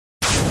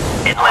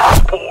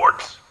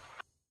Sports.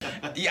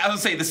 Yeah, I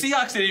was saying the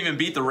Seahawks didn't even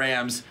beat the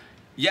Rams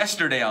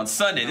yesterday on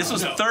Sunday. This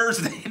was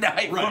Thursday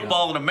night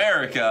football in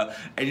America,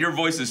 and your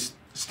voice is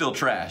still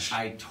trash.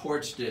 I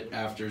torched it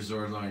after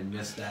Zorlorn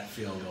missed that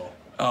field goal.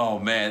 Oh,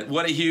 man.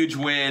 What a huge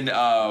win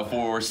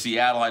for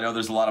Seattle. I know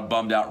there's a lot of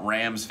bummed out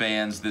Rams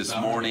fans this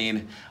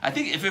morning. I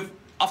think if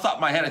off the top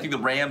of my head, I think the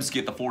Rams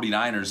get the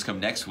 49ers come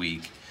next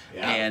week.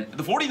 Yeah. And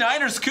the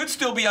 49ers could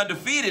still be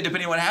undefeated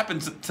depending on what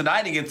happens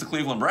tonight against the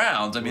Cleveland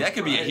Browns. I mean, that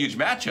could be a huge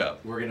matchup.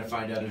 We're going to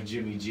find out if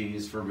Jimmy G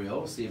is for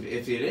real. See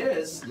if it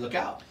is, look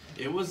out.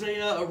 It was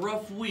a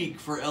rough week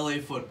for LA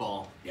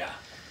football. Yeah.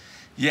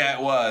 Yeah,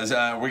 it was.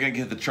 We're going to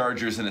get the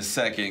Chargers in a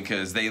second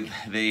because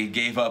they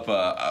gave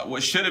up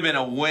what should have been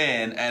a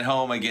win at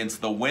home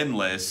against the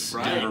winless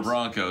Denver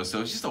Broncos.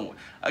 So it's just,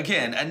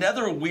 again,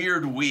 another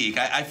weird week.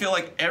 I feel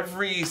like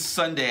every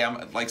Sunday,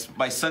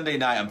 by Sunday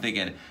night, I'm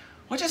thinking,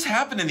 what just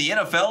happened in the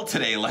NFL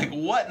today? Like,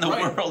 what in the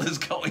world is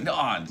going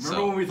on?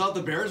 Remember when we thought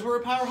the Bears were a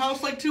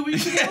powerhouse like 2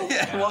 weeks ago?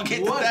 We'll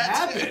get to that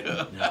happened?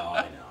 No,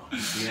 I know.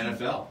 It's the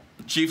NFL.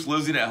 Chiefs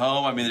losing at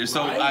home. I mean, there's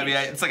so. I mean,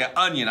 it's like an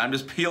onion. I'm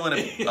just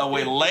peeling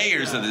away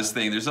layers of this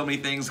thing. There's so many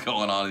things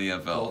going on in the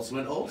NFL. Colts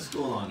went old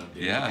school on them.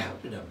 Dude. Yeah,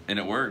 and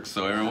it works.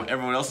 So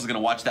everyone else is going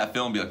to watch that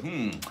film and be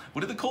like,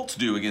 what did the Colts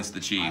do against the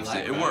Chiefs?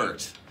 It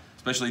worked,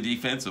 especially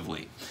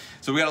defensively.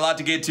 So we got a lot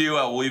to get to.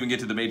 We'll even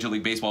get to the Major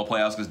League Baseball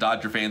playoffs because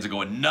Dodger fans are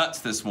going nuts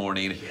this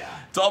morning. Yeah.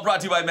 It's all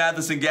brought to you by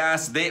Matheson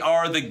Gas. They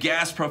are the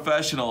gas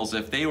professionals.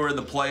 If they were in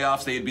the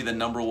playoffs, they'd be the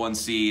 #1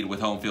 seed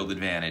with home field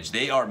advantage.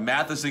 They are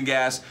Matheson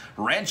Gas,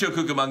 Rancho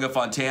Cucamonga,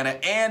 Fontana,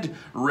 and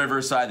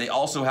Riverside. They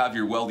also have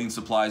your welding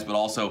supplies, but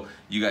also,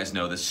 you guys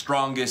know, the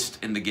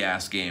strongest in the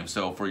gas game.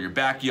 So for your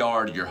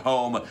backyard, your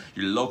home,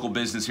 your local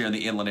business here in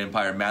the Inland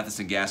Empire,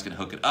 Matheson Gas can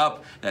hook it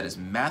up. That is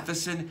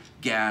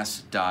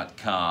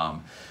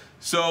MathesonGas.com.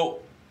 So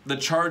the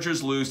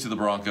Chargers lose to the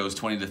Broncos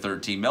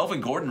 20-13.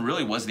 Melvin Gordon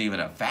really wasn't even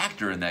a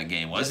factor in that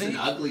game, was he? It was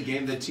an ugly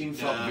game. The team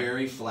felt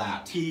very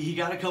flat. He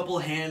got a couple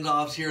of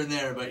handoffs here and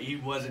there, but he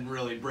wasn't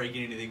really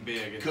breaking anything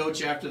big.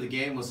 Coach after the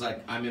game was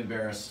like, I'm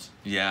embarrassed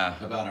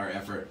about our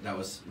effort. That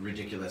was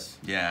ridiculous.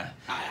 Yeah.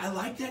 I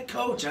like that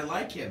coach. I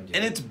like him, dude.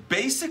 And it's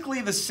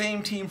basically the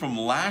same team from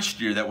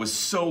last year that was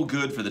so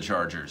good for the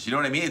Chargers. You know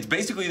what I mean? It's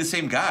basically the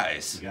same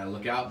guys. You got to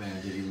look out,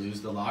 man. Did he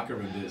lose the locker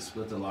room? Did it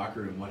split the locker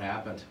room? What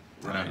happened?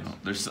 Right.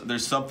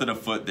 There's something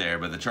afoot there,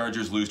 but the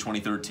Chargers lose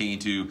 2013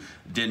 to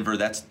Denver.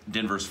 That's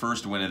Denver's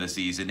first win of the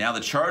season. Now the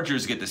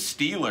Chargers get the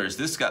Steelers.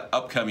 This got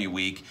upcoming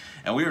week,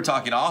 and we were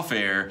talking off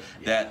air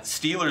that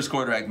Steelers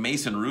quarterback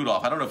Mason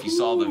Rudolph. I don't know if you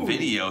saw the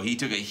video. He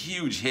took a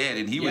huge hit,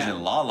 and he was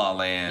in La La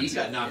Land. He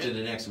got knocked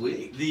into next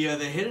week. The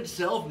hit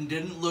itself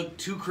didn't look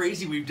too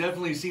crazy. We've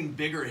definitely seen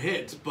bigger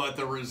hits, but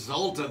the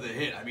result of the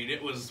hit, I mean,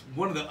 it was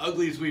one of the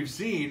ugliest we've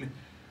seen.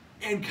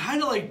 And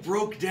kind of like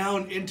broke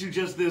down into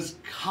just this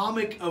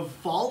comic of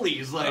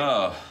follies.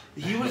 Like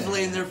he was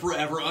laying there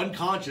forever,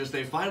 unconscious.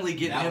 They finally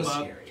get him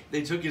up. Scary.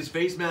 They took his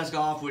face mask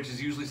off, which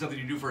is usually something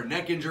you do for a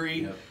neck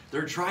injury. Yep.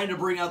 They're trying to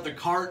bring out the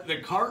cart.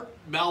 The cart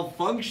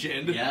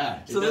malfunctioned.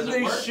 Yeah. So then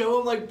they show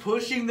him like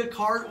pushing the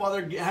cart while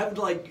they're having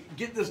to like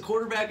get this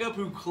quarterback up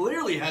who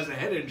clearly has a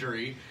head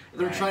injury.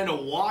 They're trying to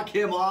walk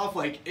him off.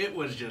 Like it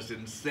was just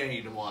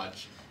insane to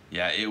watch.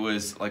 Yeah, it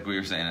was, like we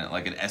were saying,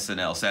 like an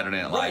SNL, Saturday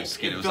Night Live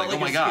skit. It was like, oh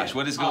my gosh,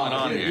 what is going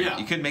on here? Yeah.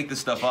 You couldn't make this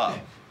stuff up.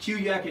 Cue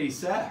yakety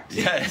sax.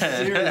 Yeah.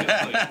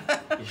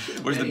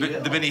 Seriously. Where's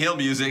the Benny Hill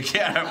music?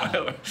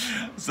 Yeah.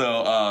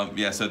 So,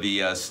 so the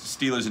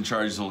Steelers and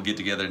Chargers will get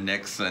together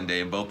next Sunday,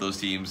 and both those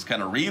teams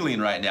kind of reeling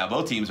right now.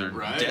 Both teams are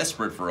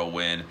desperate for a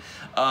win.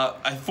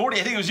 I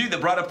think it was you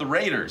that brought up the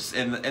Raiders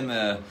and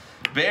the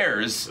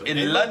Bears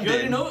in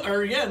London.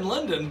 In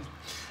London.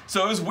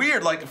 So it was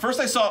weird. Like, first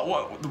I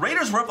saw the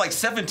Raiders were up like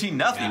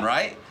 17-0,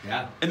 right?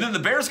 Yeah. And then the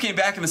Bears came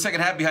back in the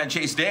second half behind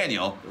Chase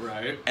Daniel.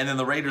 Right. And then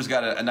the Raiders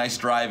got a nice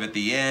drive at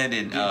the end.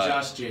 And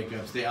Josh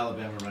Jacobs, the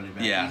Alabama running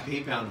back. Yeah. He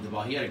pounded the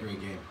ball. He had a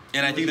great game.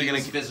 And I think they're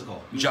going to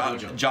physical.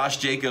 Josh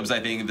Jacobs, I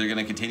think they're going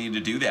to continue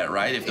to do that,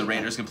 right? If the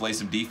Raiders can play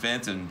some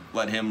defense and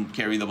let him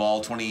carry the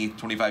ball 20,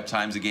 25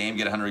 times a game,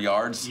 get 100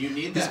 yards. You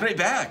need that. He's a great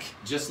back.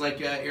 Just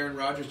like Aaron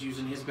Rodgers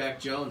using his back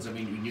Jones. I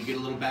mean, when you get a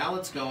little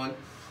balance going,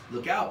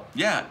 look out.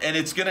 Yeah, and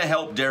it's going to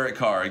help Derek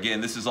Carr. Again,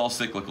 this is all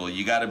cyclical.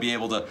 You got to be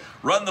able to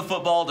run the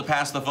football to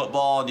pass the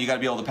football, and you got to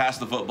be able to pass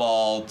the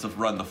football to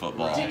run the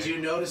football. Did you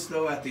notice,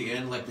 though, at the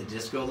end, like the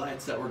disco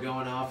lights that were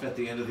going off at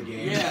the end of the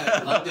game?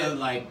 Yeah. London,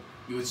 like,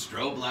 with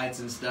strobe lights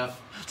and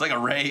stuff. It's like a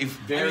rave.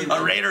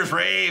 A Raiders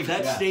rave.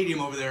 That stadium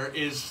over there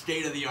is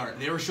state-of-the-art.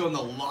 They were showing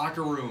the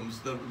locker rooms,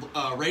 the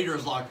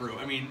Raiders locker room.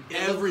 I mean,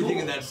 everything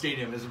in that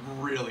stadium is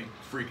really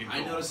freaking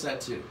cool. I noticed that,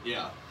 too.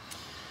 Yeah.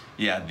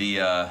 Yeah,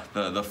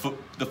 the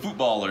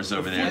footballers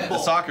over there, the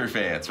soccer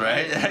fans,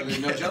 right?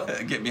 No joke.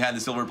 Get behind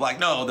the silver black.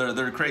 No,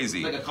 they're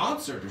crazy. Like a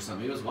concert or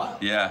something. It was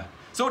wild. Yeah.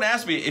 Someone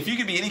asked me, if you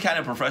could be any kind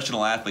of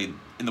professional athlete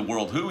in the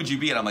world, who would you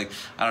be? And I'm like,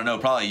 I don't know,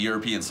 probably a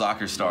European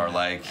soccer star.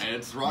 Like, and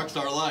it's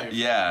rockstar life.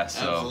 Yeah.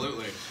 So.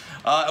 Absolutely.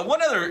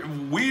 One other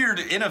weird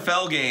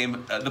NFL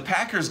game, the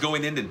Packers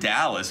going into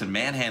Dallas and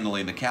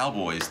manhandling the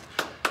Cowboys.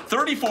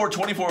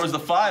 34-24 was the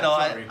final.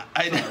 Sorry.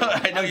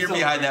 I know you're so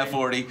behind that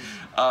sorry.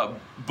 40.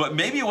 But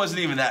maybe it wasn't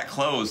even that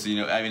close. You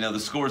know, I mean, the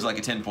score is like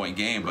a 10-point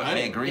game, but Right.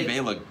 man, Green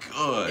Bay looked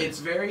good. It's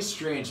very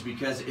strange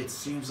because it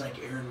seems like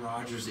Aaron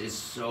Rodgers is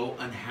so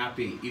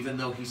unhappy, even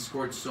though he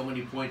scored so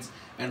many points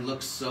and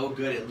looks so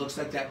good. It looks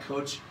like that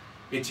coach,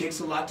 it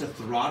takes a lot to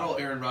throttle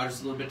Aaron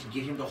Rodgers a little bit to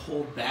get him to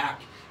hold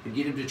back and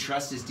get him to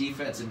trust his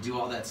defense and do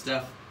all that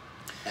stuff.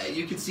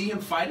 You can see him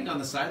fighting on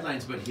the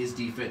sidelines, but his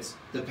defense,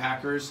 the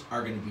Packers,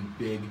 are going to be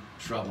big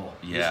trouble.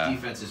 Yeah. His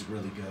defense is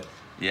really good.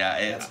 Yeah,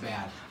 That's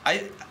bad.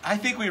 I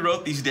think we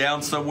wrote these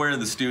down somewhere in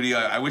the studio.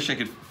 I wish I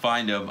could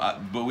find them,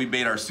 but we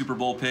made our Super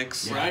Bowl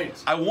picks. Yeah.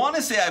 Right. I want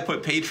to say I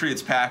put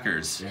Patriots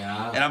Packers.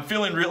 Yeah. And I'm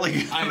feeling really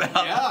good about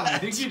I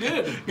think you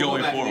did. We'll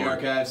going go back to the forward.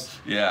 archives.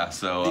 Yeah,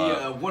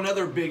 so The one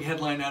other big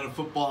headline out of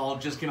football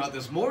just came out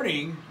this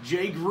morning.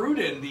 Jay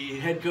Gruden, the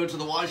head coach of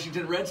the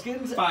Washington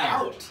Redskins,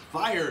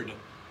 fired.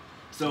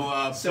 So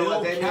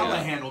Bill then,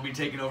 Callahan will be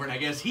taking over, and I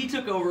guess he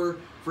took over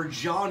for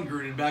John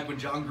Gruden back when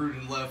John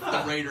Gruden left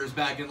the Raiders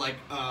back in like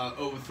 03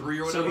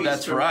 or whatever. So he's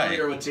That's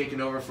familiar right. with taking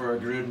over for a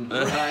Gruden.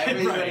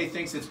 Everybody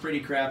thinks it's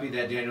pretty crappy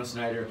that Daniel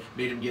Snyder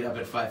made him get up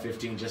at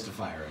 5:15 just to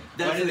fire him.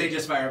 Why did they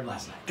just fire him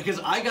last night? Because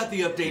I got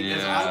the update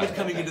as Yeah. I was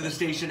coming into the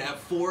station at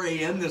 4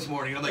 a.m. this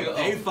morning. I'm like,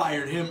 they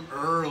fired him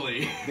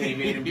early. They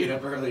made him get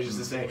up early just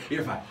to say,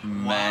 "You're fine."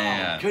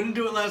 man. Couldn't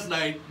do it last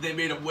night. They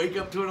made him wake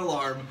up to an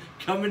alarm,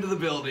 come into the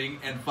building,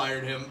 and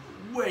fired him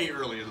way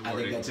early in the I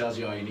morning. think that tells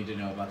you all you need to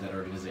know about that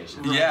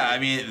organization. Yeah, I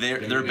mean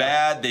they're you go.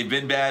 bad. They've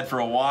been bad for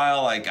a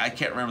while. Like I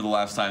can't remember the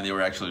last time they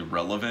were actually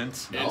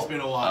relevant. It's been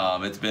a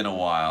while. It's been a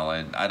while,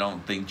 and I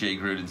don't think Jay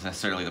Gruden's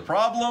necessarily the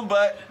problem,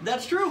 but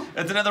That's true.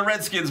 it's another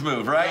Redskins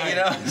move, right? Right. You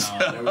know.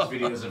 No, there was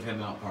videos of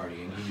him out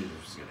partying. He knew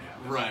this was going to happen.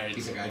 Right.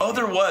 He's like, Oh,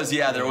 there was.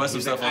 Yeah, there was some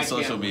He's stuff like, on I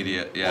social can't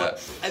media. believe Yeah. Well,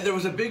 and there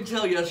was a big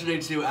tell yesterday,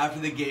 too. After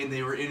the game,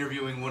 they were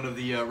interviewing one of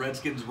the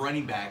Redskins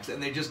running backs,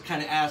 and they just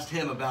kind of asked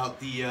him about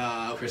the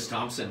Chris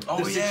Thompson.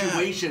 Oh, the yeah.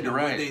 situation You're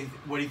and right.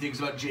 what he thinks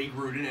about Jay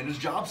Gruden and his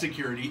job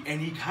security,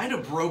 and he kind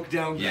of broke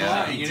down Yeah,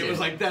 crying, he and it did. was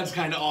like, that's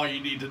kind of all you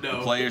need to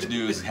know. Players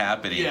knew it was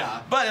happening.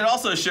 Yeah. But it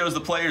also shows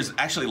the players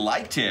actually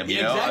liked him.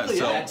 You know. Exactly,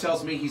 So, That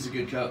tells me he's a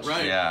good coach.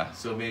 Right. yeah.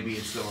 So maybe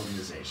it's the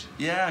organization.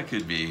 Yeah, it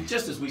could be.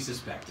 Just as we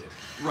suspected.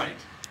 Right.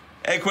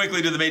 And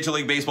quickly to the Major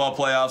League Baseball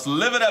playoffs.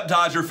 Live it up,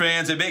 Dodger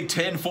fans. A big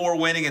 10-4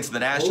 win against the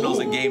Nationals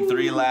in Game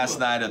 3 last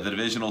night of the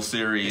divisional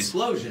series.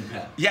 Explosion,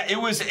 Pep. Yeah, it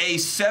was a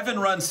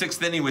 7-run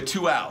sixth inning with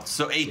 2 outs.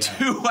 So a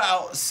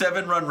 2-out,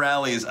 7-run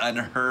rally is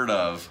unheard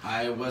of.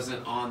 I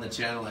wasn't on the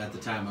channel at the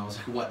time. I was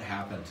like, what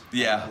happened?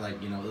 Yeah. Like,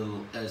 a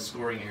little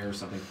scoring error or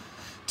something.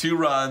 2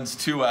 runs,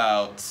 2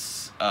 outs.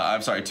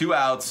 2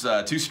 outs,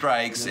 2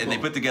 strikes, and they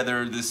put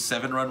together this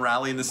 7-run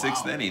rally in the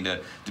 6th inning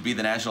to beat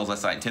the Nationals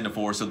last night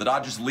 10-4. So the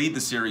Dodgers lead the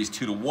series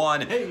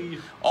 2-1. Hey.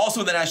 Also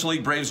in the National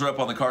League, Braves are up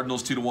on the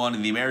Cardinals 2-1.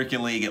 In the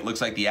American League, it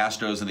looks like the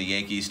Astros and the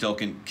Yankees still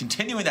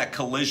continuing that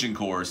collision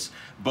course.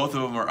 Both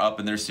of them are up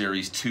in their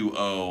series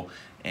 2-0.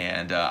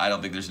 And I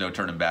don't think there's no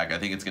turning back. I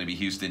think it's going to be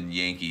Houston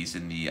Yankees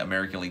in the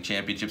American League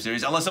Championship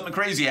Series, unless something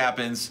crazy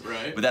happens.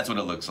 Right. But that's what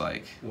it looks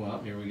like. Well,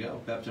 here we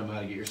go. Pep, tell me how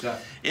to get your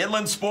stuff.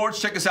 Inland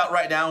Sports, check us out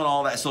right now on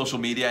all that social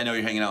media. I know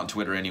you're hanging out on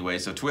Twitter anyway.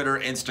 So Twitter,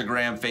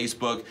 Instagram,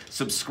 Facebook.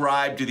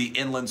 Subscribe to the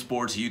Inland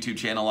Sports YouTube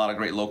channel. A lot of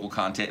great local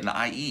content in the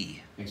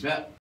IE. Thanks,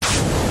 Pep.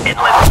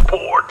 Inland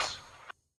Sports.